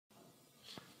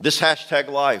This hashtag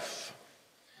life,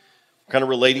 kind of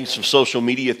relating some social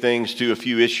media things to a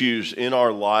few issues in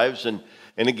our lives. And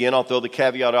again, I'll throw the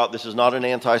caveat out. This is not an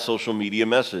anti-social media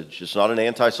message. It's not an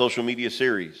anti-social media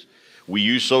series. We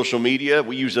use social media.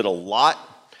 We use it a lot.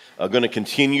 I'm going to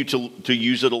continue to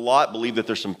use it a lot. Believe that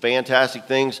there's some fantastic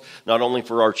things, not only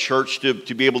for our church to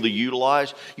be able to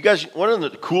utilize. You guys, one of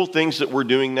the cool things that we're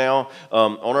doing now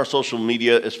on our social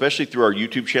media, especially through our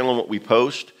YouTube channel and what we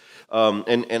post,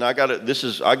 and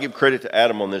I give credit to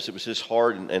Adam on this. It was his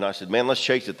heart, and I said, man, let's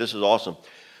chase it. This is awesome.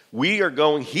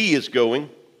 He is going,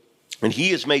 and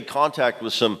he has made contact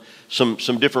with some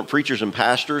different preachers and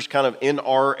pastors kind of in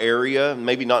our area,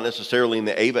 maybe not necessarily in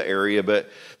the Ava area, but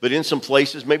in some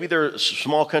places. Maybe they're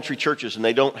small country churches and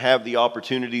they don't have the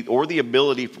opportunity or the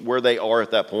ability where they are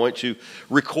at that point to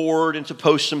record and to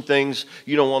post some things,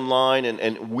 online.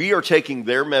 And we are taking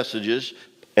their messages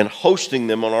and hosting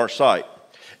them on our site.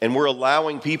 And we're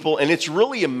allowing people, and it's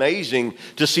really amazing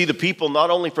to see the people not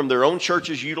only from their own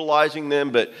churches utilizing them,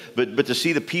 but to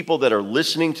see the people that are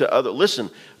listening to other.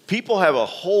 Listen, people have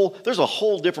there's a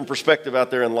whole different perspective out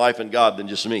there in life and God than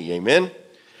just me, amen?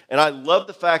 And I love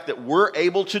the fact that we're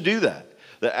able to do that.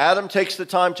 That Adam takes the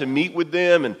time to meet with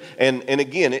them, and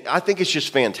again, I think it's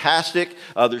just fantastic.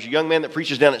 There's a young man that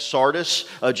preaches down at Sardis,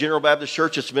 General Baptist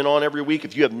Church. It's been on every week.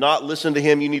 If you have not listened to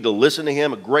him, you need to listen to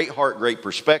him. A great heart, great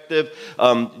perspective.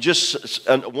 Just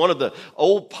one of the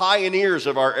old pioneers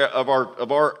of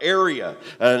our area.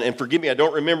 And forgive me, I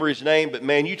don't remember his name, but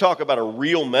man, you talk about a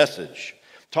real message.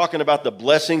 Talking about the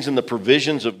blessings and the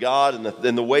provisions of God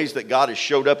and the ways that God has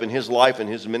showed up in his life and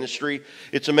his ministry.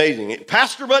 It's amazing.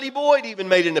 Pastor Buddy Boyd even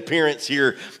made an appearance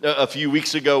here a few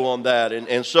weeks ago on that.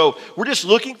 And so we're just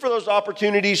looking for those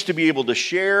opportunities to be able to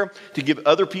share, to give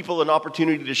other people an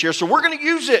opportunity to share. So we're going to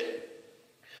use it.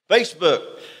 Facebook,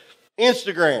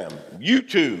 Instagram,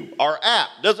 YouTube, our app,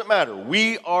 doesn't matter.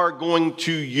 We are going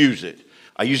to use it.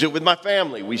 I use it with my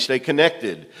family. We stay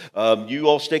connected. You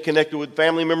all stay connected with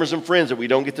family members and friends that we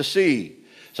don't get to see.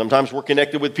 Sometimes we're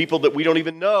connected with people that we don't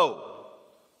even know.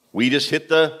 We just hit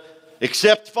the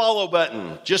accept follow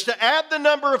button just to add the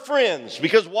number of friends.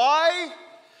 Because why?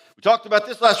 We talked about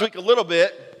this last week a little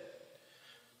bit.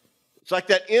 It's like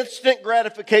that instant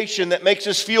gratification that makes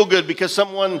us feel good because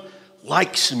someone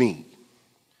likes me.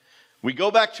 We go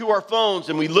back to our phones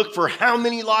and we look for how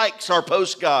many likes our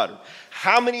post got.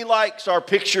 How many likes our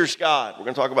pictures got? We're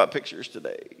going to talk about pictures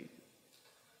today.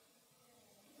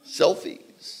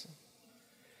 Selfies.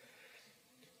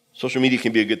 Social media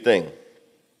can be a good thing.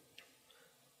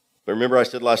 But remember I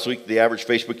said last week the average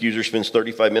Facebook user spends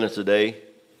 35 minutes a day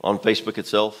on Facebook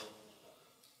itself?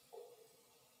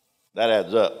 That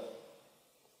adds up.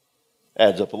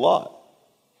 Adds up a lot.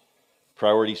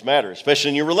 Priorities matter, especially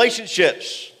in your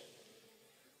relationships.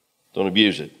 Don't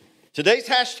abuse it. Today's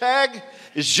hashtag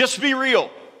is just be real.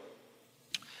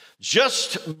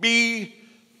 Just be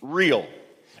real.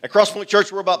 At Crosspoint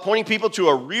Church, we're about pointing people to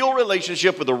a real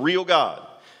relationship with a real God.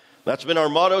 That's been our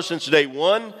motto since day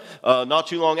one. Not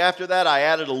too long after that, I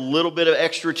added a little bit of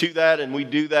extra to that, and we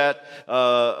do that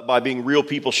by being real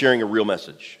people sharing a real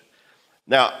message.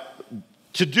 Now,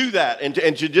 to do that and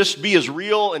to just be as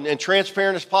real and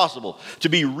transparent as possible, to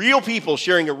be real people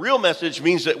sharing a real message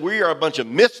means that we are a bunch of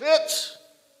misfits.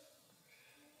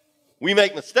 We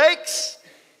make mistakes.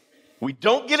 We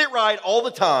don't get it right all the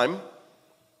time.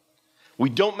 We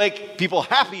don't make people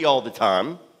happy all the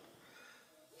time.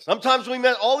 Sometimes we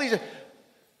met all these,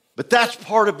 but that's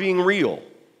part of being real.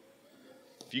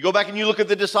 If you go back and you look at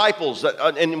the disciples,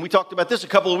 and we talked about this a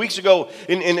couple of weeks ago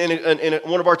in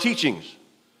one of our teachings.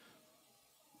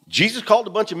 Jesus called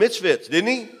a bunch of misfits,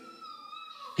 didn't he?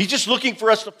 He's just looking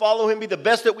for us to follow him, be the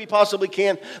best that we possibly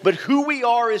can. But who we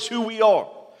are is who we are.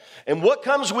 And what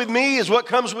comes with me is what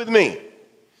comes with me.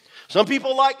 Some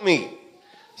people like me.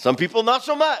 Some people not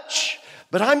so much.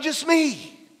 But I'm just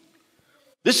me.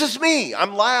 This is me.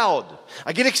 I'm loud.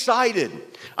 I get excited.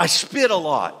 I spit a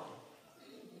lot.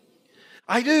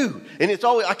 I do. And it's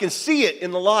always, I can see it in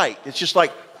the light. It's just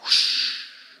like whoosh.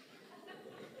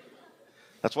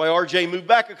 That's why RJ moved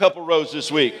back a couple rows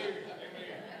this week.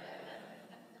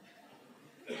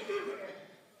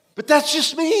 But that's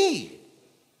just me.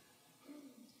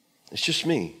 It's just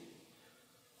me.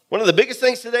 One of the biggest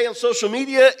things today on social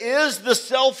media is the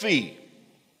selfie.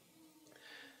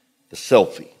 The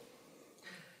selfie.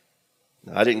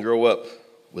 Now, I didn't grow up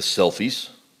with selfies.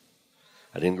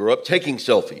 I didn't grow up taking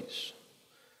selfies.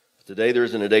 Today, there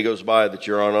isn't a day goes by that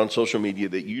you're on social media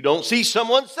that you don't see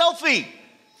someone's selfie.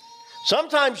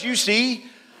 Sometimes you see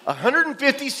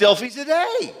 150 selfies a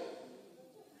day.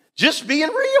 Just being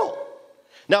real.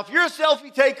 Now, if you're a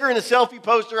selfie taker and a selfie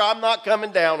poster, I'm not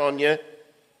coming down on you.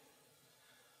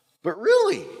 But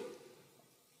really,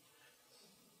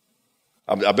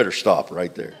 I better stop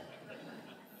right there.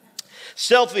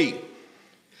 Selfie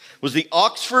was the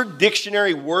Oxford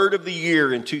Dictionary Word of the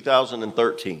Year in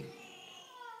 2013.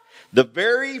 The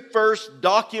very first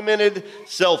documented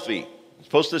selfie. Let's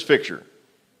post this picture.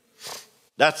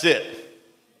 That's it.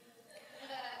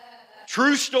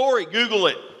 True story. Google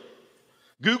it.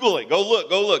 Google it. Go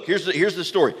look. Here's the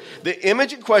story. The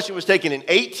image in question was taken in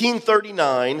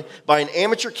 1839 by an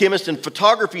amateur chemist and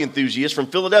photography enthusiast from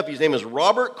Philadelphia. His name is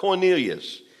Robert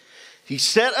Cornelius. He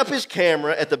set up his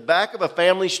camera at the back of a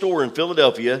family store in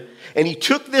Philadelphia, and he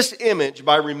took this image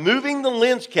by removing the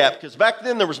lens cap, because back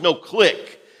then there was no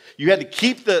click. You had to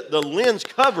keep the lens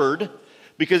covered,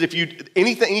 because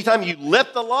anytime you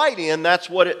let the light in, that's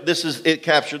what it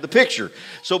captured the picture.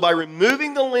 So by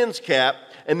removing the lens cap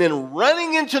and then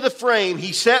running into the frame,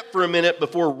 he sat for a minute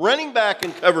before running back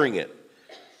and covering it.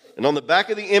 And on the back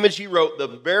of the image, he wrote, "The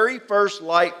very first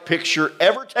light picture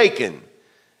ever taken,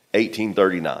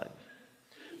 1839.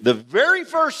 The very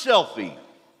first selfie,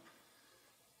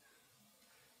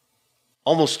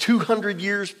 almost 200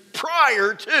 years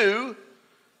prior to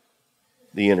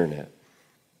the internet.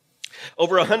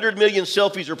 Over 100 million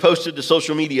selfies are posted to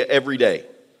social media every day.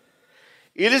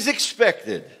 It is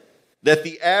expected that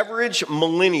the average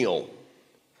millennial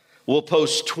will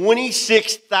post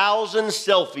 26,000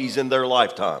 selfies in their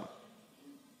lifetime.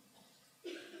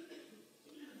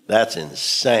 That's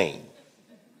insane.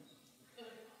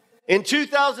 In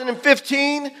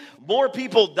 2015, more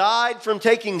people died from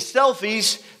taking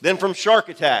selfies than from shark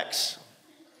attacks.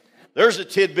 There's a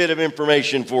tidbit of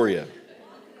information for you.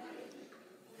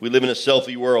 We live in a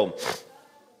selfie world.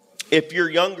 If you're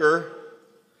younger,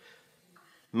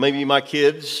 maybe my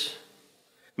kids,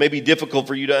 may be difficult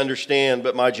for you to understand,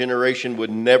 but my generation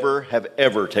would never have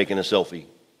ever taken a selfie.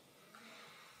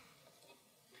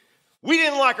 We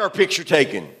didn't like our picture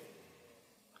taken.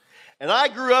 And I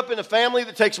grew up in a family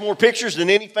that takes more pictures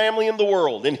than any family in the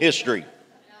world in history.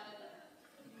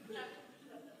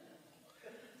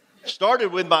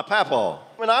 Started with my papa.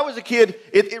 When I was a kid,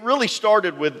 it really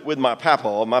started with my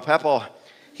papa. My papa,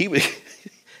 he'd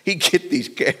get these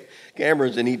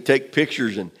cameras and he'd take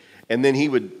pictures and then he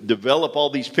would develop all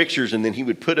these pictures and then he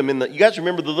would put them in you guys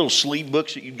remember the little sleeve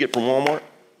books that you'd get from Walmart?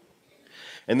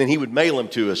 And then he would mail them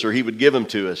to us or he would give them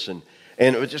to us. And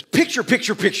it was just picture.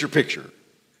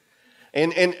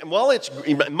 And while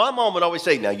my mom would always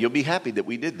say, now you'll be happy that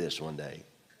we did this one day.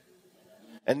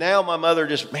 And now my mother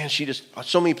she just,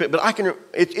 so many, but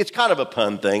it's kind of a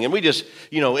pun thing. And we just,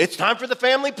 it's time for the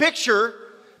family picture.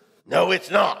 No,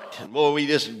 it's not. And boy, we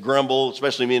just grumble,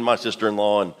 especially me and my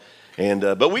sister-in-law.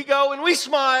 But we go and we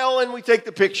smile and we take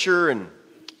the picture.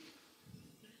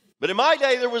 But in my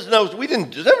day, there was no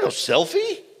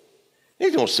selfie.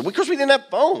 Because we didn't have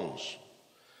phones.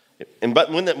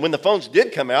 But when the phones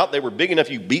did come out, they were big enough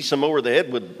you beat some over the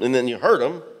head with, and then you hurt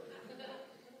them.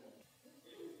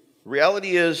 The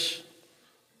reality is,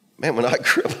 man, when I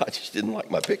grew up, I just didn't like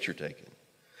my picture taken.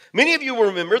 Many of you will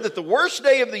remember that the worst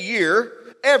day of the year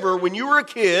ever when you were a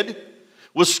kid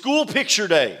was school picture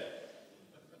day.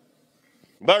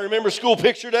 Anybody remember school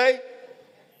picture day?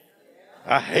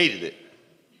 I hated it.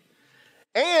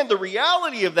 And the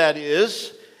reality of that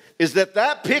is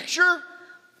that picture,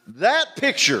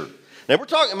 now we're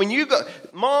talking, when you go,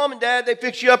 mom and dad, they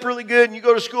fix you up really good and you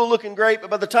go to school looking great, but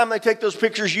by the time they take those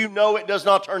pictures, it does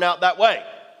not turn out that way.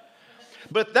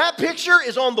 But that picture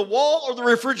is on the wall or the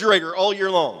refrigerator all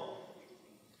year long.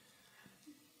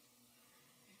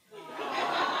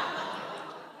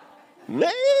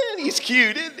 Man, he's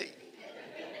cute, isn't he?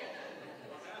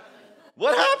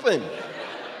 What happened?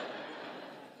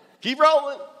 Keep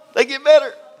rolling. They get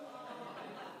better.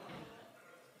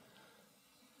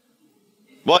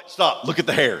 What? Stop. Look at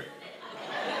the hair.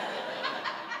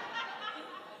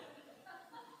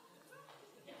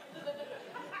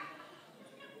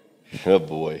 Oh,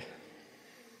 boy.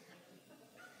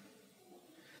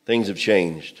 Things have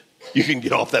changed. You can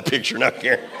get off that picture now,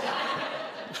 Karen.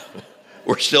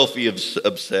 We're selfie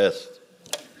obsessed.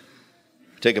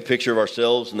 Take a picture of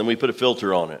ourselves and then we put a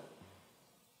filter on it.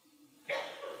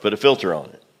 Put a filter on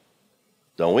it.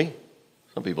 Don't we?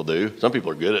 Some people do. Some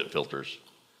people are good at filters.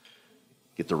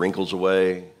 Get the wrinkles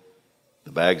away.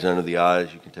 The bags under the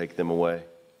eyes, you can take them away.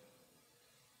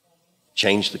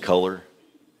 Change the color.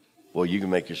 Well, you can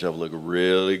make yourself look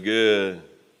really good.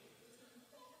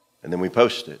 And then we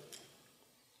post it.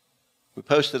 We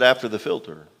post it after the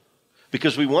filter.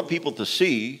 Because we want people to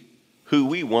see who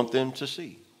we want them to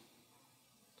see.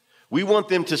 We want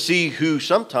them to see who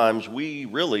sometimes we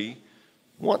really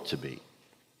want to be.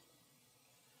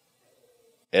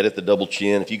 Edit the double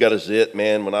chin. If you got a zit,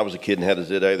 man, when I was a kid and had a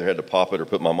zit, I either had to pop it or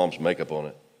put my mom's makeup on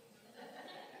it.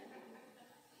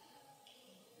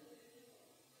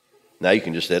 Now you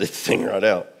can just edit the thing right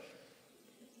out.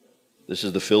 This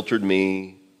is the filtered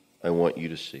me I want you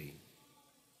to see.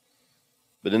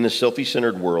 But in this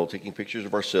selfie-centered world, taking pictures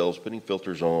of ourselves, putting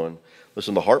filters on,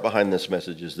 listen, the heart behind this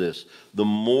message is this. The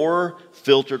more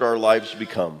filtered our lives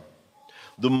become,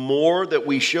 the more that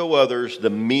we show others the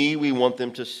me we want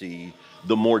them to see,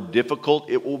 the more difficult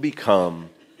it will become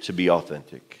to be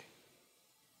authentic,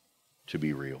 to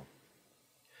be real.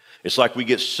 It's like we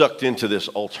get sucked into this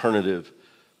alternative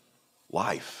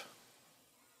life.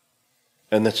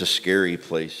 And that's a scary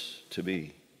place to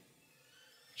be.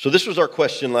 So this was our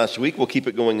question last week. We'll keep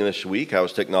it going this week. How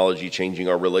is technology changing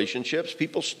our relationships?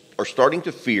 People are starting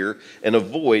to fear and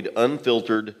avoid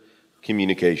unfiltered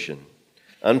communication.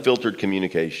 Unfiltered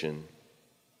communication.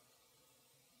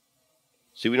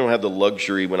 See, we don't have the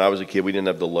luxury. When I was a kid, we didn't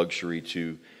have the luxury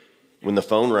to, when the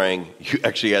phone rang, you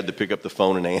actually had to pick up the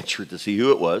phone and answer it to see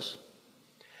who it was.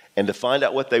 And to find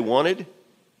out what they wanted,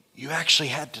 you actually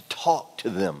had to talk to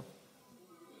them.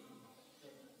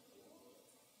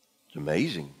 It's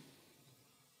amazing.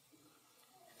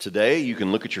 Today, you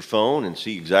can look at your phone and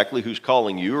see exactly who's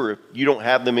calling you, or if you don't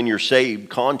have them in your saved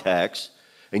contacts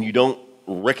and you don't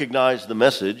recognize the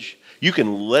message, you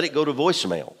can let it go to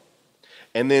voicemail.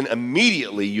 And then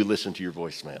immediately you listen to your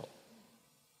voicemail.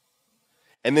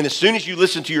 And then as soon as you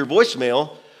listen to your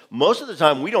voicemail, most of the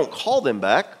time we don't call them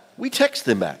back, we text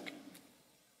them back.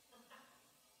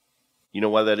 You know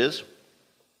why that is?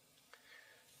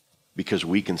 Because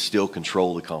we can still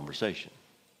control the conversation.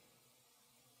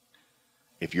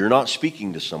 If you're not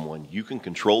speaking to someone, you can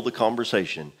control the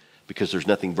conversation because there's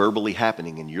nothing verbally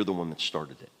happening and you're the one that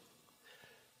started it.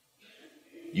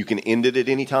 You can end it at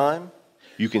any time.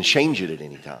 You can change it at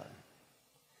any time.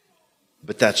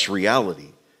 But that's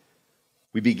reality.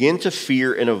 We begin to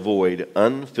fear and avoid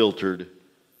unfiltered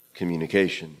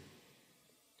communication.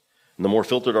 And the more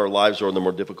filtered our lives are, the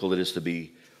more difficult it is to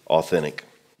be authentic.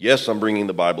 Yes, I'm bringing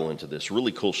the Bible into this.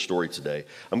 Really cool story today.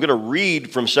 I'm going to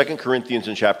read from 2 Corinthians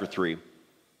in chapter 3.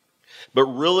 But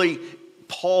really,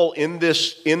 Paul in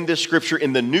this scripture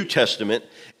in the New Testament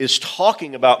is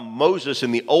talking about Moses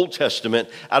in the Old Testament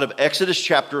out of Exodus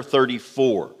chapter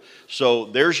 34. So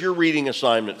there's your reading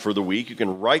assignment for the week. You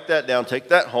can write that down, take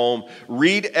that home,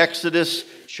 read Exodus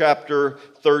chapter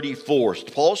 34. So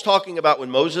Paul's talking about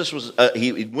when Moses was,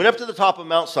 he went up to the top of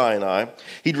Mount Sinai.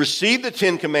 He'd received the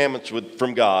 10 Commandments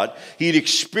from God. He'd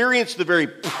experienced the very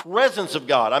presence of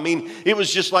God. I mean, it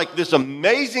was just like this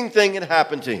amazing thing had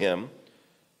happened to him.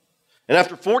 And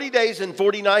after 40 days and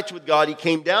 40 nights with God, he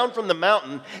came down from the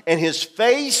mountain and his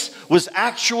face was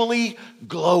actually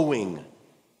glowing.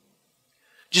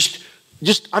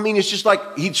 It's just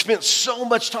like he'd spent so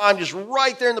much time just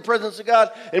right there in the presence of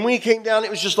God. And when he came down, it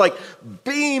was just like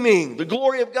beaming. The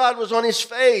glory of God was on his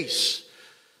face,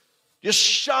 just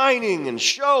shining and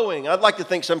showing. I'd like to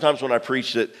think sometimes when I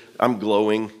preach that I'm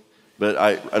glowing, but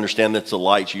I understand that's the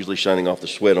light's usually shining off the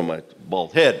sweat on my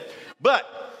bald head. But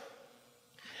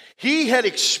he had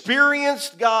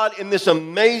experienced God in this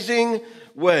amazing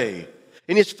way.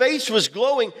 And his face was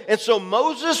glowing. And so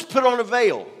Moses put on a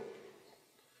veil.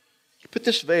 Put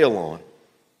this veil on.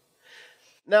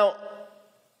 Now,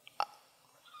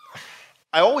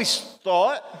 I always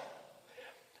thought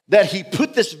that he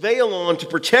put this veil on to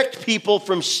protect people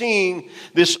from seeing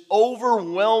this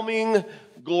overwhelming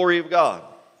glory of God.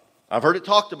 I've heard it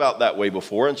talked about that way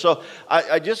before. And so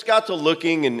I just got to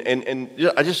looking and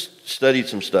I just studied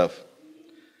some stuff.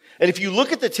 And if you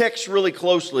look at the text really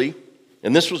closely,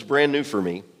 and this was brand new for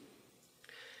me,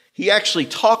 he actually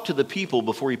talked to the people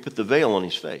before he put the veil on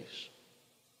his face.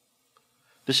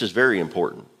 This is very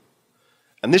important.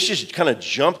 And this just kind of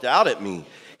jumped out at me.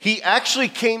 He actually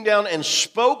came down and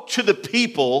spoke to the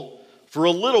people for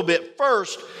a little bit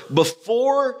first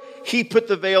before he put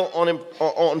the veil on him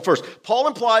on first. Paul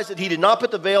implies that he did not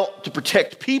put the veil to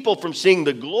protect people from seeing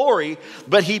the glory,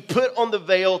 but he put on the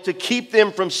veil to keep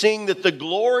them from seeing that the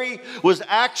glory was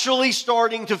actually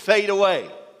starting to fade away.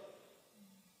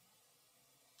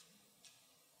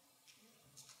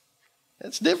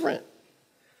 That's different.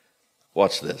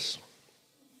 Watch this.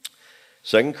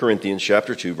 2 Corinthians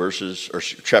chapter 3, verses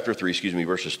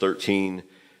 13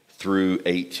 through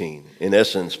 18. In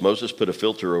essence, Moses put a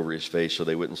filter over his face so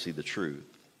they wouldn't see the truth.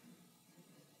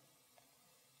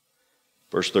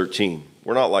 Verse 13,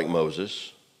 we're not like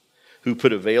Moses, who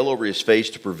put a veil over his face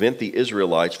to prevent the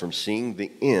Israelites from seeing the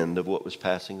end of what was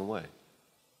passing away.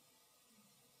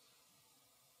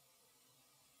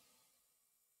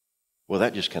 Well,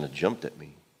 that just kind of jumped at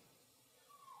me.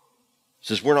 It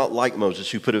says, we're not like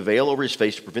Moses, who put a veil over his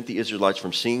face to prevent the Israelites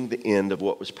from seeing the end of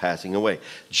what was passing away.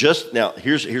 Just now,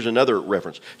 here's another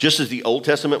reference. Just as the Old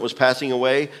Testament was passing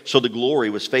away, so the glory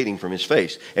was fading from his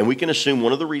face. And we can assume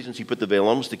one of the reasons he put the veil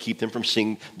on was to keep them from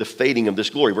seeing the fading of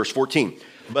this glory. Verse 14,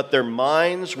 but their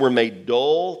minds were made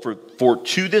dull, for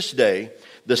to this day,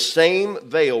 the same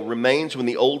veil remains when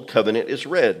the old covenant is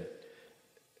read.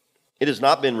 It has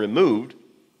not been removed,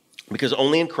 because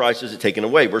only in Christ is it taken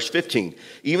away. Verse 15,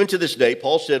 even to this day,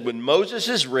 Paul said, when Moses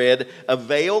is read, a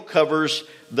veil covers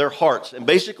their hearts. And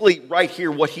basically right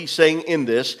here, what he's saying in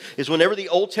this is whenever the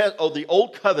old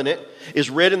covenant is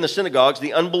read in the synagogues,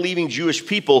 the unbelieving Jewish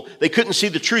people, they couldn't see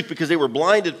the truth because they were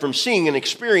blinded from seeing and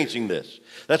experiencing this.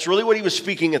 That's really what he was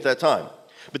speaking at that time.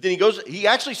 But then he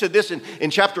actually said this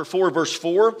in chapter 4, verse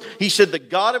 4. He said, the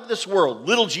God of this world,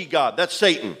 little g God, that's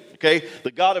Satan. Okay,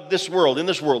 the God of this world, in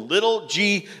this world, little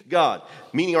g God,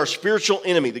 meaning our spiritual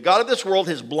enemy. The God of this world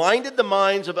has blinded the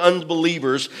minds of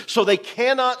unbelievers so they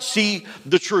cannot see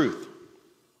the truth.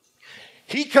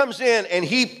 He comes in and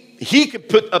he could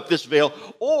put up this veil,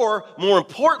 or more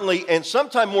importantly, and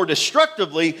sometimes more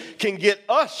destructively, can get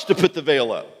us to put the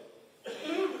veil up.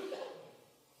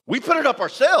 We put it up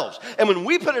ourselves. And when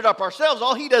we put it up ourselves,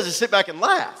 all he does is sit back and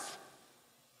laugh.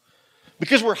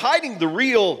 Because we're hiding the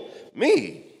real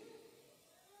me.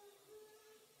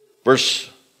 Verse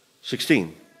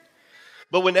 16.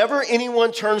 But whenever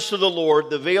anyone turns to the Lord,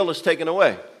 the veil is taken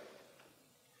away.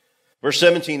 Verse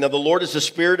 17. Now the Lord is the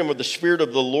Spirit, and where the Spirit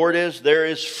of the Lord is, there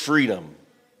is freedom.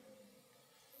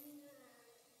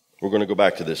 We're going to go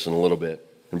back to this in a little bit.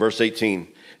 In verse 18.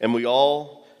 And we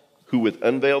all who with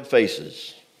unveiled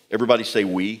faces, everybody say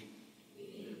we.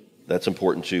 That's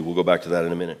important too. We'll go back to that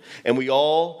in a minute. And we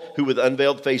all who with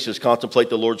unveiled faces contemplate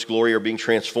the Lord's glory are being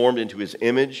transformed into his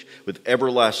image with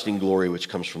everlasting glory which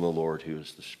comes from the Lord who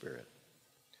is the Spirit.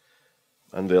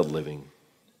 Unveiled living.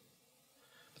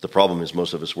 But the problem is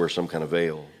most of us wear some kind of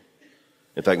veil.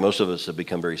 In fact, most of us have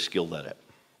become very skilled at it.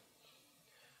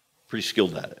 Pretty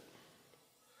skilled at it.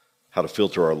 How to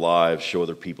filter our lives, show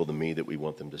other people the me that we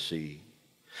want them to see.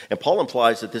 And Paul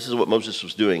implies that this is what Moses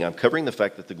was doing. I'm covering the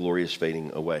fact that the glory is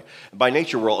fading away. By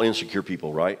nature, we're all insecure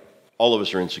people, right? All of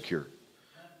us are insecure.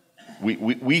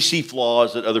 We see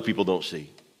flaws that other people don't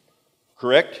see.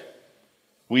 Correct?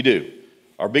 We do.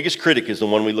 Our biggest critic is the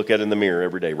one we look at in the mirror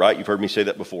every day, right? You've heard me say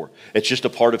that before. It's just a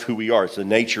part of who we are. It's the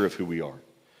nature of who we are.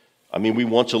 I mean, we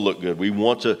want to look good. We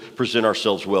want to present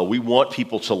ourselves well. We want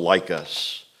people to like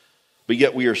us. But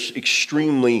yet we are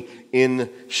extremely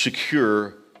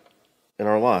insecure in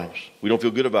our lives. We don't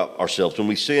feel good about ourselves. When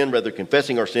we sin, rather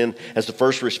confessing our sin as the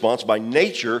first response, by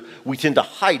nature, we tend to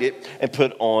hide it and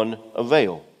put on a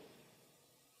veil.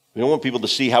 We don't want people to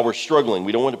see how we're struggling.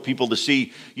 We don't want people to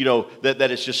see,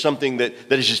 that it's just something that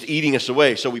is just eating us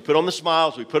away. So we put on the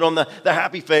smiles, we put on the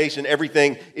happy face, and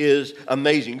everything is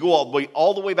amazing. Go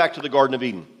all the way back to the Garden of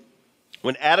Eden.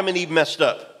 When Adam and Eve messed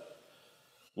up,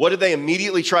 what did they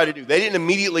immediately try to do? They didn't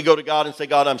immediately go to God and say,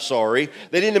 God, I'm sorry.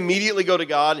 They didn't immediately go to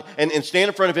God and stand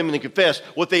in front of him and confess.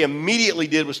 What they immediately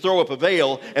did was throw up a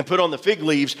veil and put on the fig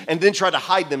leaves and then try to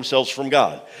hide themselves from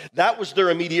God. That was their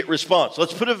immediate response.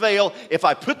 Let's put a veil. If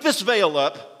I put this veil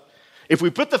up, if we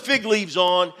put the fig leaves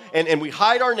on and we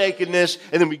hide our nakedness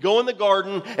and then we go in the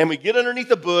garden and we get underneath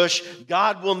the bush,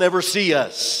 God will never see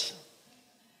us.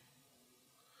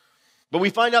 But we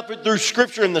find out through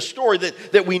Scripture and the story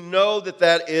that we know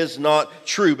that is not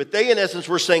true. But they, in essence,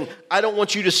 were saying, I don't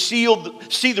want you to see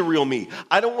the real me.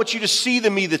 I don't want you to see the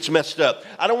me that's messed up.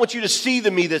 I don't want you to see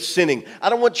the me that's sinning. I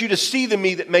don't want you to see the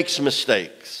me that makes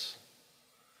mistakes.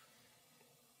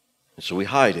 And so we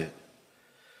hide it.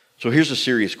 So here's a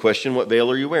serious question. What veil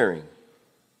are you wearing?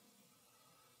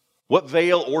 What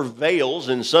veil or veils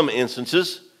in some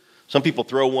instances? Some people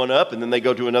throw one up and then they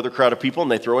go to another crowd of people and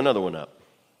they throw another one up.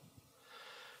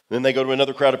 Then they go to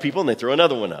another crowd of people and they throw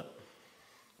another one up.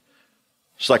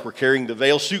 It's like we're carrying the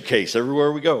veil suitcase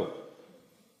everywhere we go.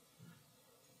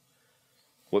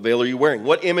 What veil are you wearing?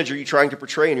 What image are you trying to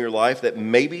portray in your life that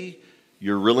maybe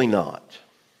you're really not?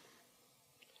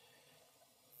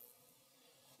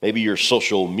 Maybe you're a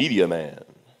social media man.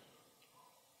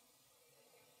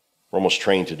 We're almost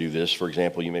trained to do this. For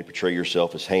example, you may portray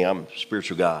yourself as, hey, I'm a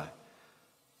spiritual guy.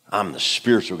 I'm the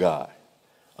spiritual guy.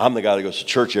 I'm the guy that goes to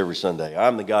church every Sunday.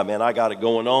 I'm the guy, man, I got it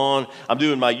going on. I'm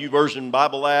doing my YouVersion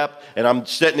Bible app, and I'm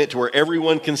setting it to where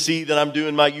everyone can see that I'm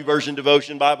doing my YouVersion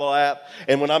Devotion Bible app.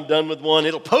 And when I'm done with one,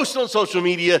 it'll post on social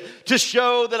media to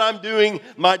show that I'm doing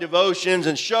my devotions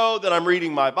and show that I'm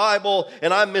reading my Bible.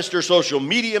 And I'm Mr. Social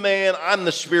Media Man. I'm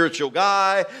the spiritual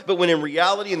guy. But when in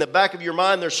reality, in the back of your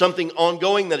mind, there's something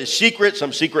ongoing that is secret,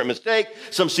 some secret mistake,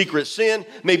 some secret sin.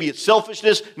 Maybe it's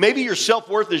selfishness. Maybe your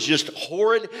self-worth is just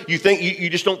horrid. You think you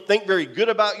just don't think very good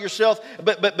about yourself,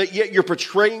 but yet you're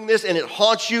portraying this and it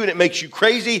haunts you and it makes you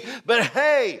crazy. But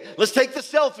hey, let's take the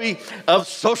selfie of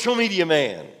Social Media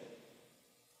Man.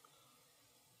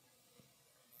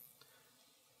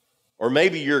 Or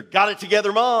maybe you're got it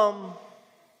together mom.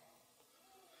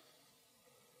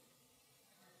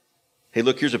 Hey,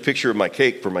 look, here's a picture of my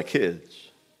cake for my kids.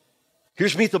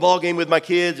 Here's me at the ball game with my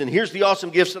kids, and here's the awesome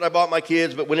gifts that I bought my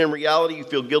kids, but when in reality you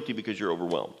feel guilty because you're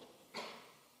overwhelmed.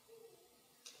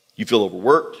 You feel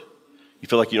overworked. You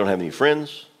feel like you don't have any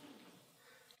friends.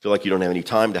 You feel like you don't have any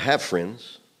time to have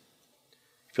friends.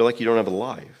 You feel like you don't have a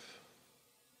life.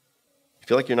 You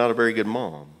feel like you're not a very good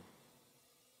mom.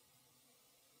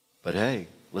 But hey,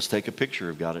 let's take a picture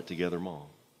of got it together mom.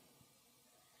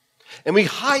 And we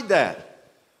hide that.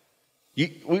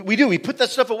 We do. We put that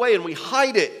stuff away and we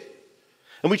hide it.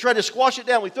 And we try to squash it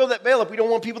down. We throw that veil up. We don't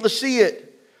want people to see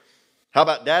it. How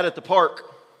about dad at the park?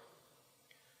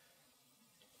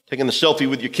 Taking the selfie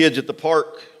with your kids at the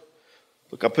park.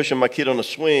 Look, I'm pushing my kid on a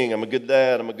swing. I'm a good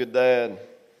dad. I'm a good dad.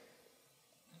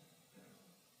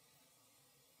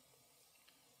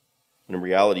 And in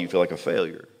reality, you feel like a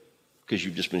failure because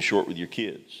you've just been short with your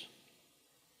kids.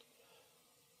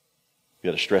 You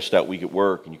had a stressed out week at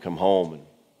work and you come home and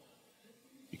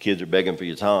your kids are begging for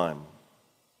your time.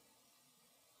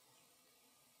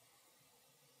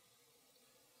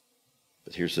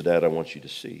 But here's the dad I want you to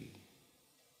see.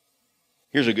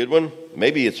 Here's a good one.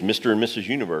 Maybe it's Mr. and Mrs.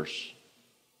 Universe.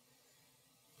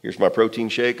 Here's my protein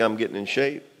shake. I'm getting in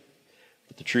shape.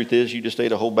 But the truth is, you just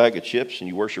ate a whole bag of chips and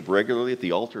you worship regularly at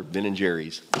the altar of Ben and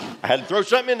Jerry's. I had to throw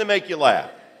something in to make you laugh.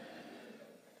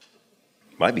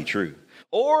 Might be true.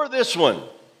 Or this one.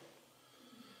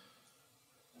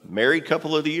 Married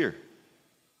couple of the year.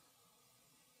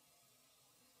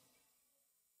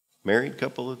 Married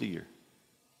couple of the year.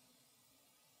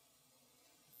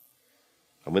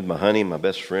 I'm with my honey, my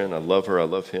best friend. I love her. I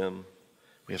love him.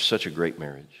 We have such a great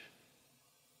marriage.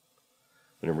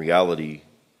 But in reality,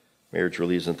 marriage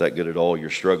really isn't that good at all. You're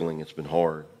struggling. It's been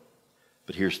hard.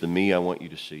 But here's the me I want you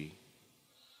to see.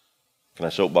 Can I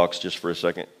soapbox just for a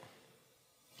second?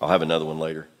 I'll have another one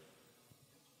later.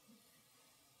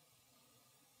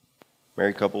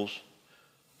 Married couples,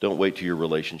 don't wait till your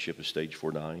relationship is stage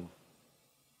 4 dying.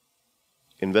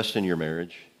 Invest in your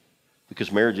marriage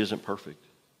because marriage isn't perfect.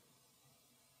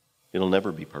 It'll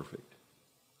never be perfect.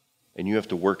 And you have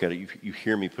to work at it. You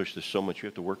hear me push this so much. You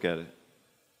have to work at it.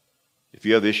 If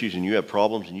you have issues and you have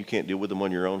problems and you can't deal with them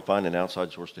on your own, find an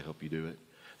outside source to help you do it.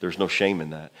 There's no shame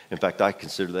in that. In fact, I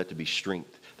consider that to be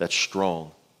strength. That's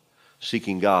strong.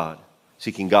 Seeking God,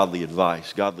 seeking godly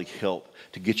advice, godly help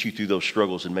to get you through those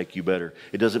struggles and make you better.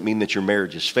 It doesn't mean that your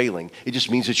marriage is failing. It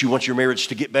just means that you want your marriage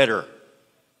to get better.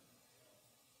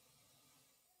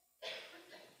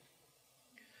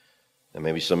 And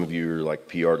maybe some of you are like,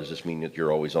 PR, does this mean that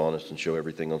you're always honest and show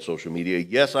everything on social media?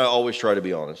 Yes, I always try to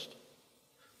be honest.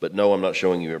 But no, I'm not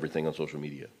showing you everything on social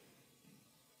media.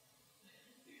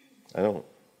 I don't.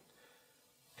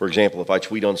 For example, if I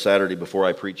tweet on Saturday before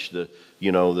I preach the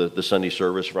Sunday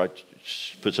service, if I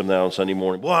put something out on Sunday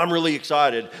morning, boy, I'm really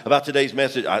excited about today's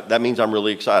message. That means I'm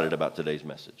really excited about today's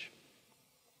message.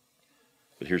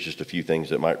 But here's just a few things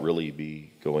that might really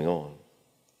be going on.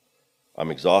 I'm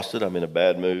exhausted. I'm in a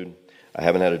bad mood. I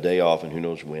haven't had a day off and who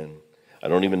knows when. I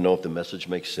don't even know if the message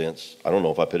makes sense. I don't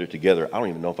know if I put it together. I don't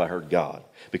even know if I heard God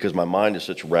because my mind is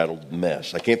such a rattled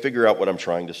mess. I can't figure out what I'm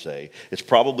trying to say. It's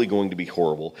probably going to be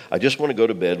horrible. I just want to go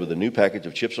to bed with a new package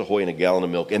of Chips Ahoy and a gallon of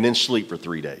milk and then sleep for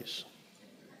 3 days.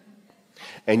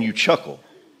 And you chuckle.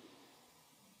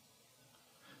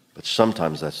 But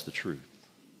sometimes that's the truth.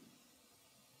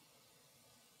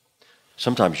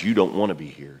 Sometimes you don't want to be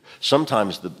here.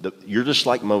 Sometimes you're just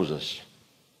like Moses.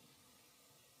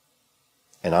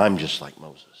 And I'm just like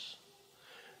Moses.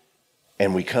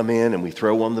 And we come in and we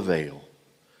throw on the veil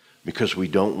because we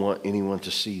don't want anyone to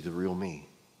see the real me.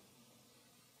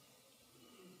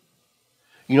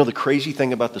 You know, the crazy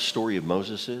thing about the story of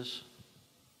Moses is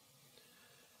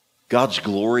God's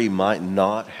glory might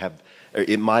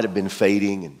have been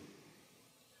fading,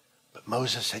 but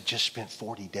Moses had just spent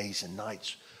 40 days and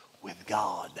nights with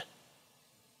God.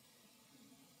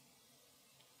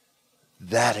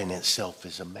 That in itself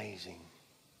is amazing.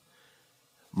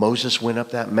 Moses went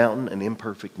up that mountain an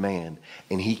imperfect man,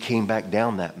 and he came back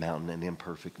down that mountain an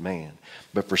imperfect man.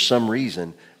 But for some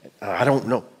reason, I don't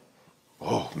know.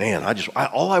 Oh man,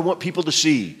 all I want people to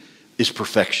see is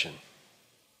perfection.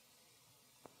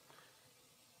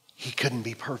 He couldn't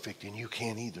be perfect, and you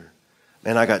can't either.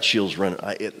 Man, I got chills running.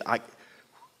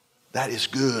 That is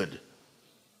good.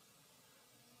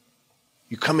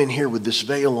 You come in here with this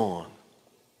veil on.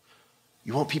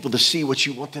 You want people to see what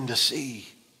you want them to see.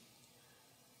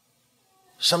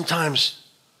 Sometimes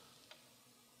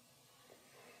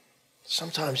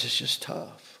it's just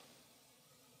tough.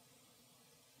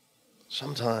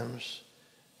 Sometimes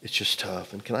it's just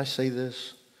tough. And can I say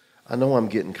this? I know I'm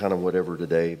getting kind of whatever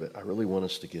today, but I really want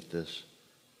us to get this.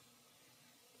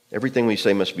 Everything we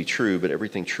say must be true, but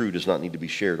everything true does not need to be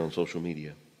shared on social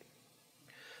media.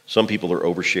 Some people are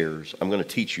oversharers. I'm going to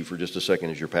teach you for just a second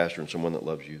as your pastor and someone that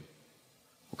loves you.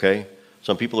 Okay?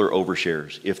 Some people are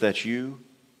oversharers. If that's you,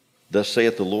 thus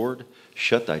saith the Lord,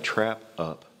 shut thy trap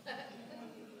up.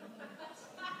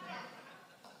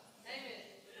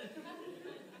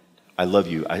 I love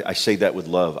you. I say that with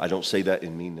love. I don't say that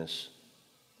in meanness.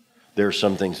 There are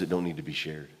some things that don't need to be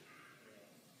shared.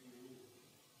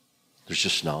 There's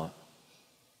just not.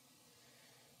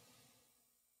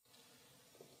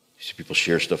 You see people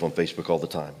share stuff on Facebook all the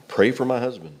time. Pray for my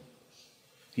husband.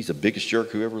 He's the biggest jerk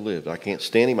who ever lived. I can't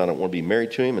stand him. I don't want to be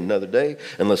married to him another day.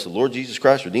 Unless the Lord Jesus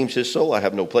Christ redeems his soul, I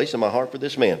have no place in my heart for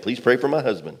this man. Please pray for my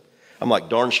husband. I'm like,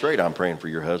 darn straight I'm praying for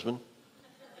your husband.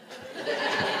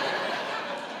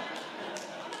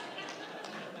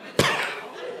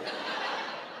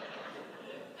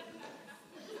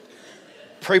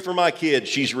 Pray for my kid.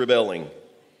 She's rebelling.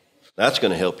 That's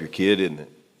going to help your kid, isn't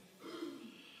it?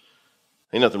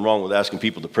 Ain't nothing wrong with asking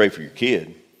people to pray for your kid.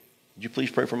 Would you please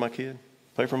pray for my kid?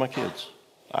 Pray for my kids.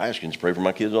 I ask you to pray for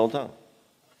my kids all the time.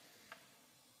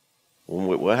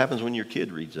 Well, what happens when your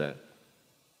kid reads that?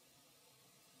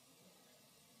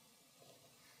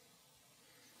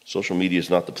 Social media is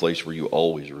not the place where you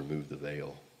always remove the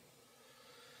veil.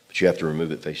 But you have to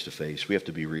remove it face to face. We have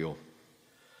to be real.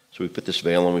 So we put this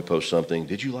veil on, we post something.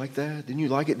 Did you like that? Didn't you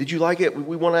like it? Did you like it?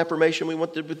 We want affirmation. We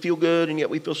want to feel good, and yet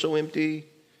we feel so empty.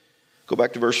 Go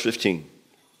back to verse 15.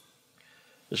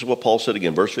 This is what Paul said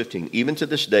again, verse 15. Even to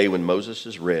this day when Moses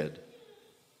is read,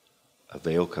 a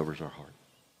veil covers our heart.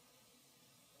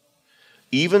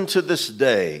 Even to this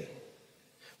day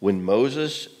when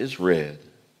Moses is read,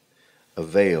 a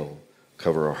veil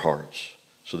covers our hearts.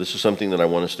 So this is something that I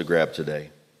want us to grab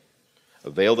today. A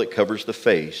veil that covers the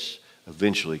face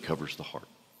eventually covers the heart.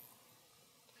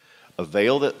 A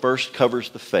veil that first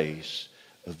covers the face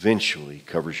eventually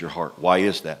covers your heart. Why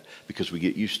is that? Because we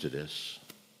get used to this.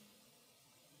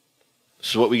 This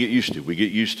is what we get used to. We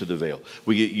get used to the veil.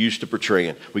 We get used to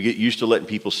portraying. We get used to letting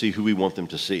people see who we want them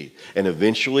to see. And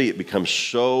eventually it becomes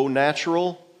so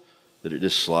natural that it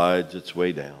just slides its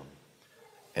way down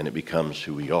and it becomes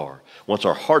who we are. Once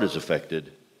our heart is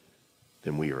affected,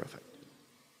 then we are affected.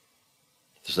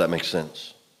 Does that make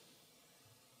sense?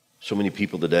 So many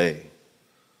people today,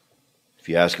 if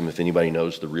you ask them if anybody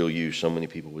knows the real you, so many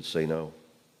people would say no.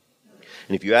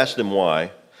 And if you ask them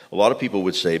why, a lot of people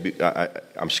would say,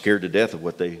 I'm scared to death of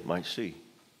what they might see.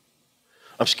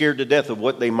 I'm scared to death of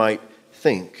what they might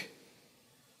think.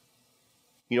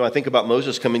 You know, I think about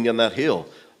Moses coming down that hill.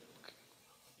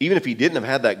 Even if he didn't have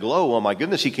had that glow, oh my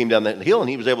goodness, he came down that hill and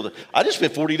he was able to, I just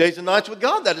spent 40 days and nights with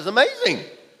God. That is amazing.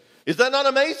 Is that not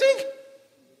amazing?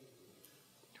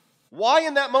 Why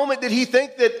in that moment did he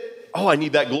think that, oh, I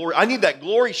need that glory. I need that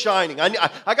glory shining. I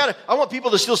want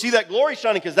people to still see that glory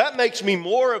shining because that makes me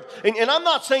more of, and I'm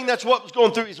not saying that's what was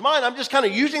going through his mind. I'm just kind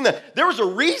of using that. There was a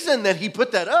reason that he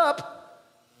put that up.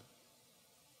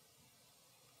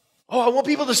 Oh, I want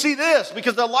people to see this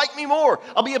because they'll like me more.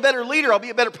 I'll be a better leader. I'll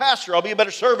be a better pastor. I'll be a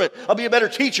better servant. I'll be a better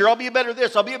teacher. I'll be a better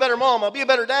this. I'll be a better mom. I'll be a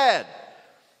better dad.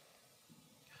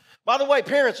 By the way,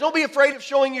 parents, don't be afraid of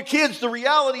showing your kids the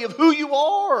reality of who you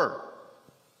are.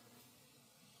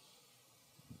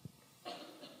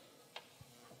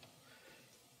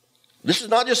 This is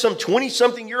not just some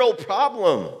 20-something-year-old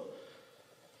problem.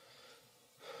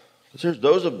 There's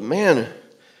those of, man,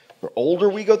 the older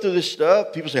we go through this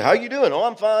stuff, people say, how you doing? Oh,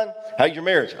 I'm fine. How's your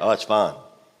marriage? Oh, it's fine.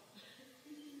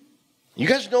 You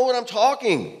guys know what I'm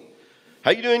talking.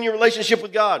 How you doing in your relationship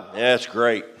with God? Yeah, it's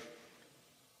great.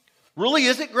 Really,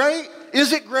 is it great?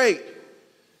 Is it great?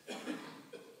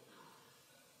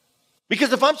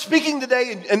 Because if I'm speaking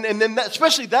today, and then that,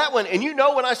 especially that one, and you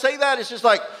know when I say that, it's just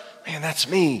like, man, that's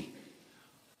me.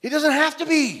 It doesn't have to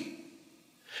be.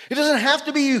 It doesn't have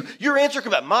to be you. Your answer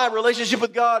could be, my relationship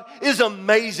with God is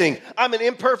amazing. I'm an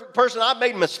imperfect person. I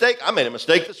made a mistake. I made a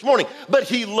mistake this morning. But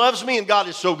he loves me and God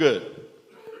is so good.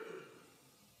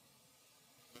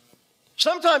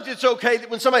 Sometimes it's okay that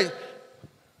when somebody,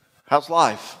 how's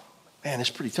life? Man, it's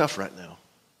pretty tough right now.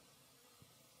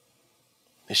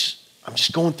 I'm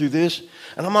just going through this.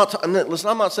 And listen,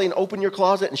 I'm not saying open your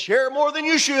closet and share more than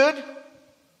you should.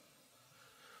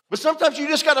 But sometimes you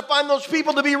just got to find those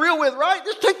people to be real with, right?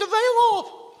 Just take the veil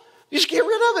off. Just get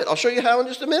rid of it. I'll show you how in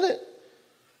just a minute.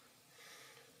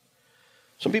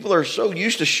 Some people are so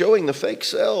used to showing the fake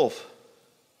self.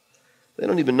 They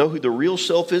don't even know who the real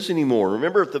self is anymore.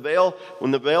 Remember,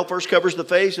 when the veil first covers the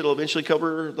face, it'll eventually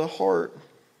cover the heart.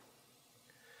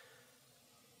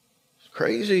 It's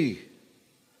crazy.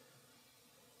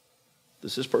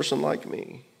 Does this person like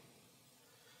me?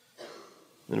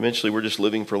 And eventually we're just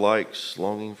living for likes,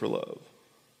 longing for love.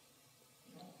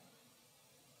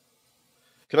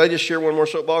 Can I just share one more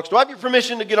soapbox? Do I have your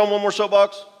permission to get on one more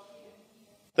soapbox?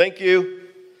 Thank you.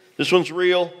 This one's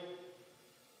real.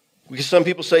 Because some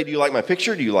people say, do you like my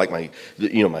picture? Do you like my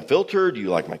filter? Do you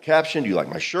like my caption? Do you like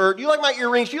my shirt? Do you like my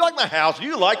earrings? Do you like my house? Do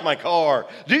you like my car?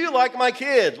 Do you like my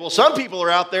kids? Well, some people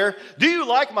are out there. Do you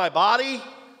like my body?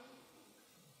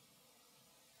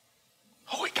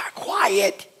 Oh, it got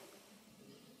quiet.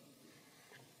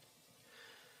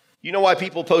 You know why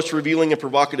people post revealing and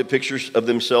provocative pictures of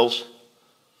themselves?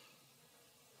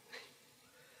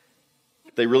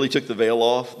 If they really took the veil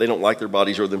off, they don't like their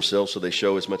bodies or themselves, so they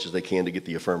show as much as they can to get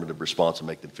the affirmative response and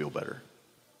make them feel better.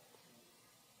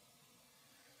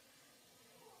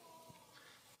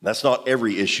 That's not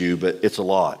every issue, but it's a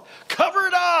lot. Cover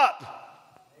it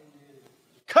up!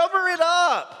 Cover it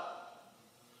up!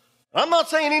 I'm not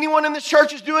saying anyone in this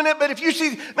church is doing it, but if you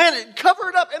see, man, cover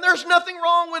it up. And there's nothing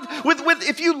wrong with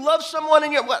if you love someone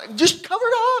and just cover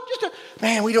it up.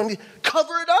 Man, we don't need,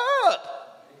 cover it up.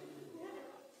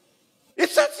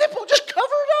 It's that simple. Just cover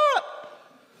it up.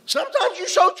 Sometimes you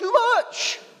show too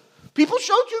much. People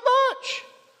show too much.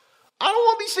 I don't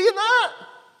want to be seeing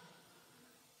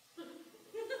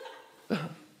that.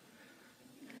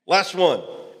 Last one.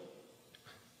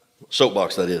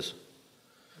 Soapbox, that is.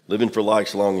 Living for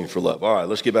likes, longing for love. All right,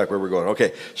 let's get back where we're going.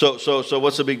 Okay, so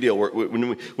what's the big deal?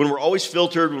 When we're always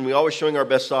filtered, when we're always showing our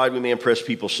best side, we may impress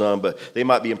people some, but they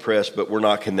might be impressed, but we're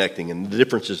not connecting. And the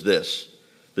difference is this.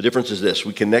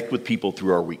 We connect with people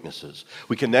through our weaknesses.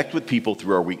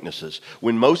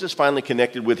 When Moses finally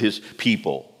connected with his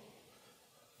people,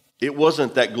 it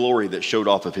wasn't that glory that showed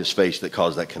off of his face that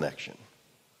caused that connection.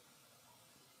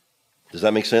 Does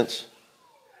that make sense?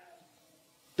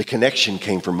 The connection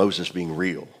came from Moses being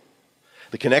real.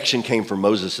 The connection came from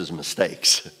Moses'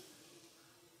 mistakes.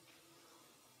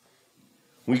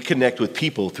 We connect with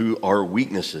people through our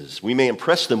weaknesses. We may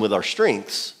impress them with our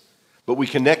strengths, but we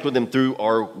connect with them through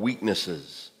our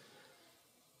weaknesses.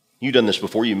 You've done this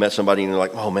before. You met somebody and you're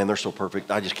like, oh man, they're so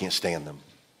perfect. I just can't stand them.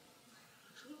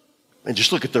 And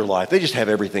just look at their life. They just have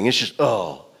everything. It's just,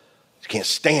 I can't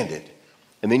stand it.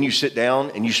 And then you sit down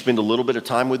and you spend a little bit of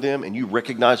time with them and you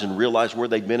recognize and realize where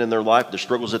they've been in their life, the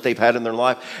struggles that they've had in their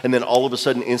life. And then all of a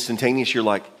sudden, instantaneous, you're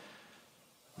like,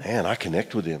 man, I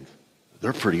connect with them.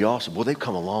 They're pretty awesome. Well, they've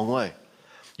come a long way.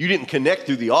 You didn't connect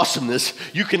through the awesomeness.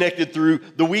 You connected through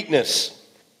the weakness.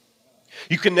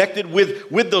 You connected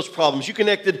with those problems. You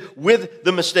connected with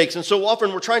the mistakes. And so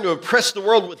often we're trying to impress the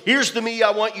world with, here's the me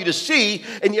I want you to see,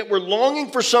 and yet we're longing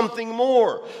for something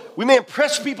more. We may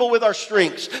impress people with our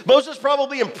strengths. Moses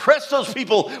probably impressed those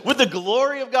people with the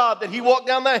glory of God that he walked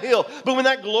down that hill. But when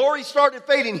that glory started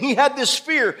fading, he had this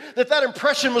fear that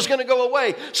impression was going to go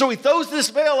away. So he throws this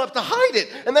veil up to hide it.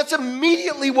 And that's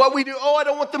immediately what we do. Oh, I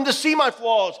don't want them to see my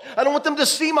flaws. I don't want them to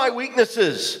see my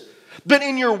weaknesses. But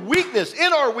in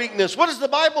our weakness, what does the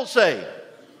Bible say?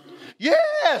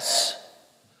 Yes.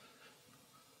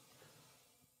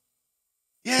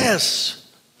 Yes.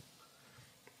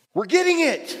 We're getting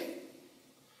it.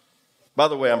 By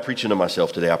the way, I'm preaching to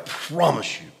myself today, I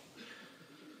promise you.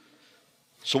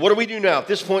 So what do we do now? At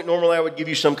this point, normally I would give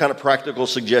you some kind of practical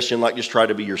suggestion like just try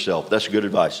to be yourself. That's good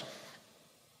advice.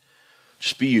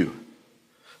 Just be you.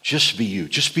 Just be you.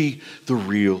 Just be the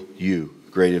real you.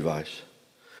 Great advice.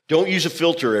 Don't use a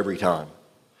filter every time.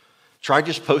 Try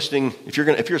just posting. If you're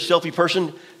a selfie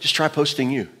person, just try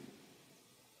posting you.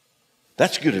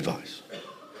 That's good advice.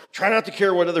 Try not to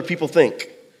care what other people think.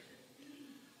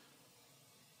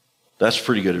 That's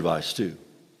pretty good advice too.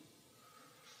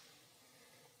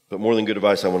 But more than good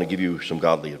advice, I want to give you some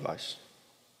godly advice.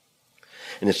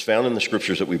 And it's found in the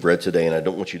scriptures that we've read today, and I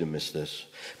don't want you to miss this.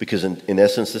 Because in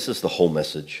essence, this is the whole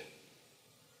message.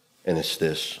 And it's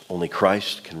this: only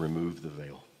Christ can remove the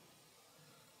veil.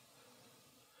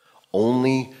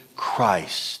 Only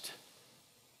Christ.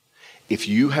 If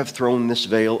you have thrown this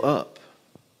veil up,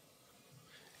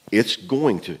 it's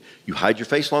going to. You hide your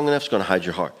face long enough, it's going to hide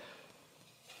your heart.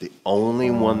 The only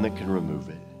one that can remove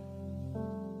it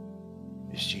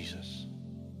is Jesus.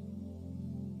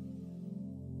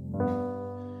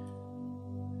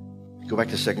 Go back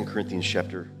to 2 Corinthians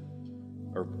chapter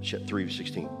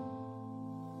 3:16.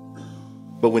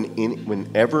 But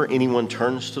whenever anyone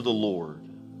turns to the Lord,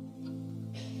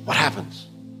 what happens?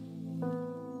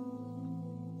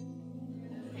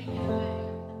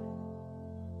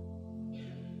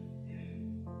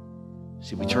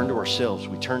 See, we turn to ourselves,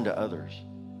 we turn to others.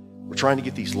 We're trying to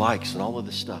get these likes and all of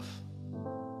this stuff.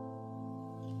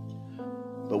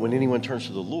 But when anyone turns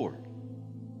to the Lord,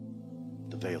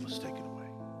 the veil is taken away.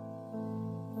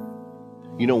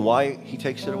 You know why he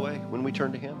takes it away when we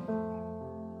turn to him?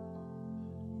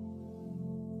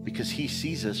 Because he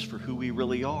sees us for who we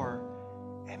really are,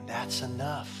 and that's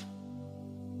enough.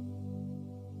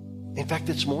 In fact,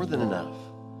 it's more than enough.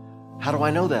 How do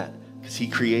I know that? Because he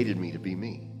created me to be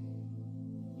me.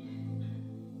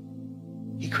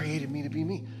 He created me to be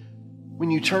me.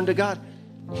 When you turn to God,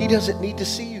 he doesn't need to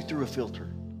see you through a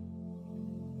filter.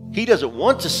 He doesn't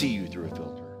want to see you through a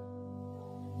filter.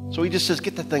 So he just says,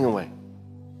 get that thing away.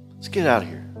 Let's get it out of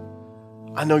here.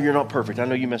 I know you're not perfect. I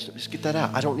know you messed up. Just get that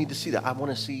out. I don't need to see that. I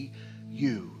want to see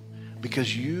you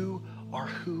because you are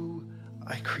who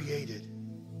I created.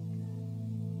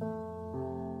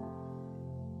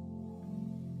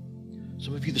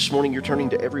 Some of you this morning, you're turning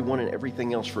to everyone and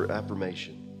everything else for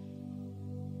affirmation.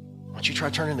 Why don't you try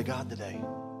turning to God today?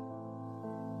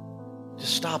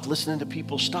 Just stop listening to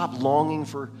people. Stop longing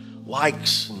for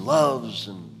likes and loves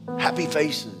and happy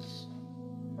faces.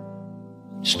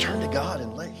 Just turn to God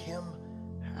and let him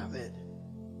have it.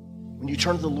 When you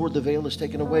turn to the Lord, the veil is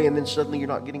taken away, and then suddenly you're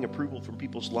not getting approval from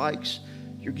people's likes.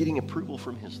 You're getting approval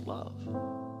from his love.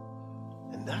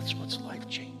 And that's what's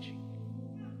life-changing.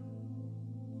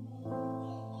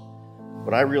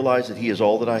 When I realize that he is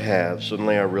all that I have,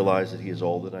 suddenly I realize that he is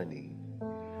all that I need.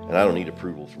 And I don't need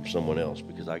approval from someone else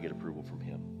because I get approval from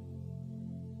him.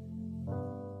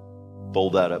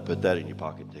 Fold that up, put that in your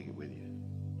pocket, and take it with you.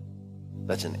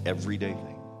 That's an everyday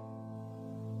thing.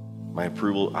 My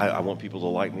approval, I want people to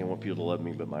like me, I want people to love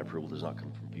me, but my approval does not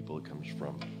come from people, it comes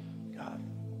from God.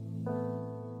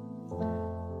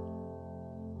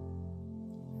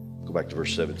 Go back to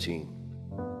verse 17.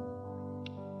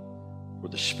 Where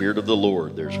the Spirit of the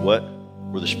Lord, there's what?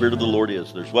 Where the Spirit of the Lord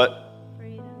is, there's what?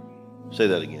 Freedom. Say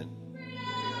that again.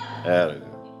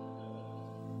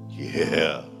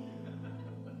 Yeah.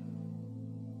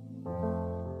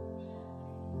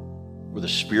 Where the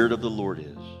Spirit of the Lord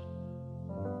is,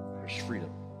 there's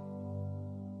freedom.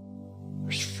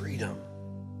 There's freedom.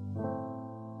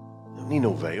 We don't need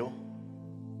no veil.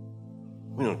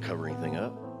 We don't cover anything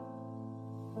up.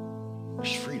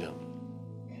 There's freedom.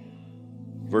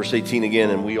 Verse 18 again,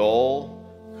 and we all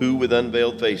who with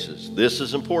unveiled faces. This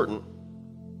is important.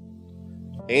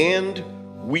 And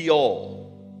we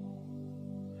all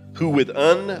who with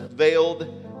unveiled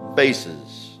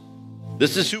faces.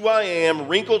 This is who I am,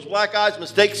 wrinkles, black eyes,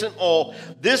 mistakes and all.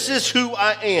 This is who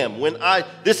I am.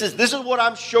 This is what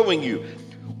I'm showing you.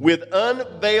 With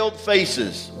unveiled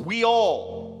faces, we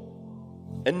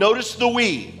all. And notice the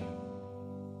we.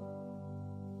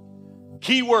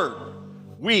 Key word.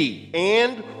 We,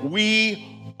 and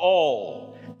we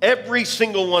all, every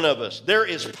single one of us. There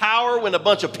is power when a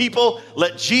bunch of people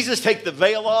let Jesus take the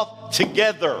veil off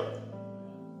together.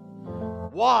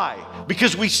 Why?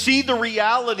 Because we see the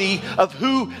reality of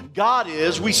who God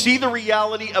is. We see the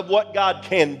reality of what God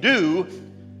can do.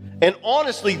 And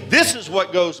honestly, this is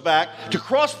what goes back to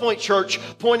Crosspoint Church,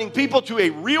 pointing people to a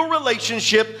real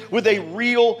relationship with a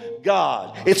real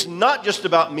God. It's not just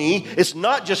about me. It's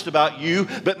not just about you.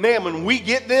 But man, when we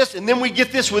get this and then we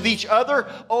get this with each other,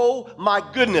 oh my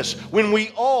goodness, when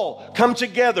we all come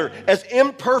together as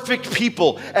imperfect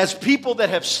people, as people that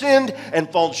have sinned and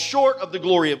fallen short of the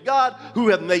glory of God, who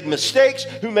have made mistakes,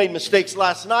 who made mistakes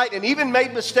last night and even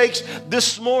made mistakes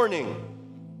this morning.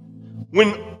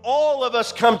 When all of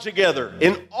us come together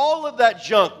in all of that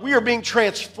junk, we are being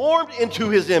transformed into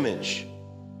his image.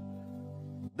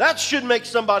 That should make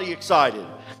somebody excited.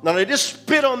 Now I just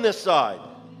spit on this side.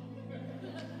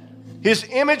 His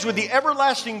image with the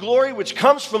everlasting glory which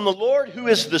comes from the Lord, who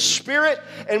is the Spirit.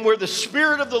 And where the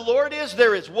Spirit of the Lord is,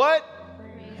 there is what?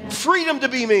 Freedom to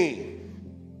be me.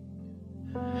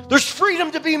 There's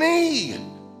freedom to be me.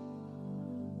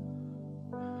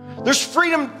 There's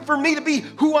freedom for me to be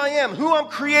who I am, who I'm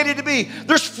created to be.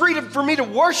 There's freedom for me to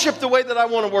worship the way that I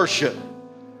want to worship,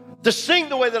 to sing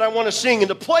the way that I want to sing, and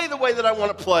to play the way that I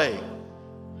want to play.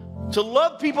 To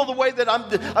love people the way that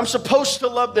I'm supposed to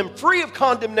love them, free of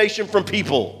condemnation from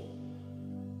people.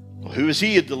 Well, who is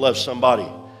he to love somebody?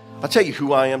 I'll tell you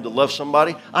who I am to love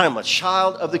somebody. I am a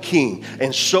child of the King,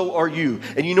 and so are you.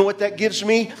 And you know what that gives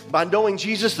me? By knowing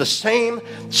Jesus, the same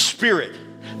Spirit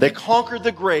that conquered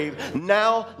the grave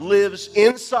now lives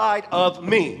inside of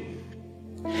me.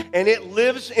 And it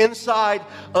lives inside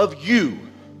of you.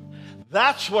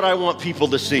 That's what I want people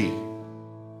to see.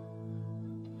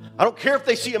 I don't care if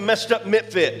they see a messed up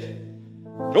misfit.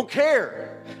 I don't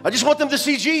care. I just want them to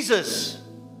see Jesus.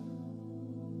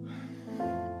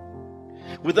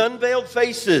 With unveiled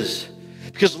faces,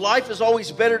 because life is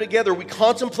always better together. We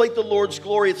contemplate the Lord's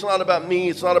glory. It's not about me.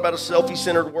 It's not about a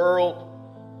selfie-centered world.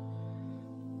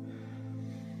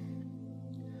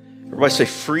 Everybody say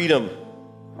freedom.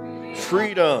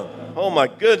 Freedom. Oh my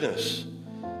goodness.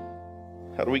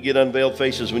 How do we get unveiled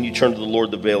faces? When you turn to the Lord,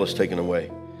 the veil is taken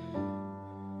away.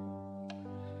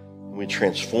 We're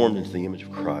transformed into the image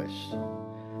of Christ,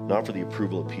 not for the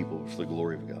approval of people, but for the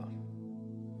glory of God.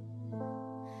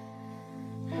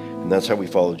 And that's how we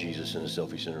follow Jesus in a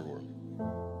selfie-centered world.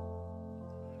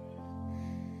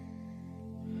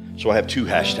 So I have 2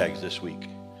 hashtags this week.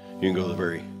 You can go to the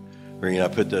very end. I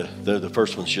put the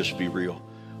first one's just be real,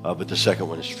 but the second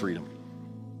one is freedom.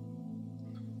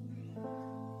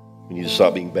 We need to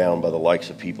stop being bound by the likes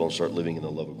of people and start living in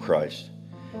the love of Christ.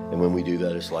 And when we do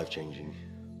that, it's life-changing.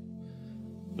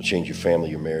 It'll change your family,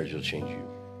 your marriage. It'll change you.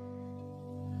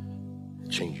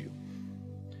 It'll change you.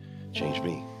 Change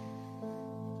me.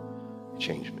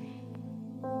 Change me.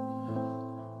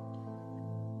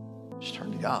 Just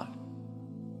turn to God.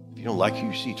 If you don't like who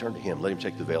you see, turn to Him. Let Him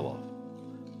take the veil off.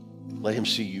 Let Him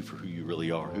see you for who you really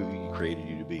are, who He created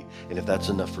you to be. And if that's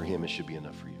enough for Him, it should be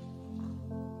enough for you.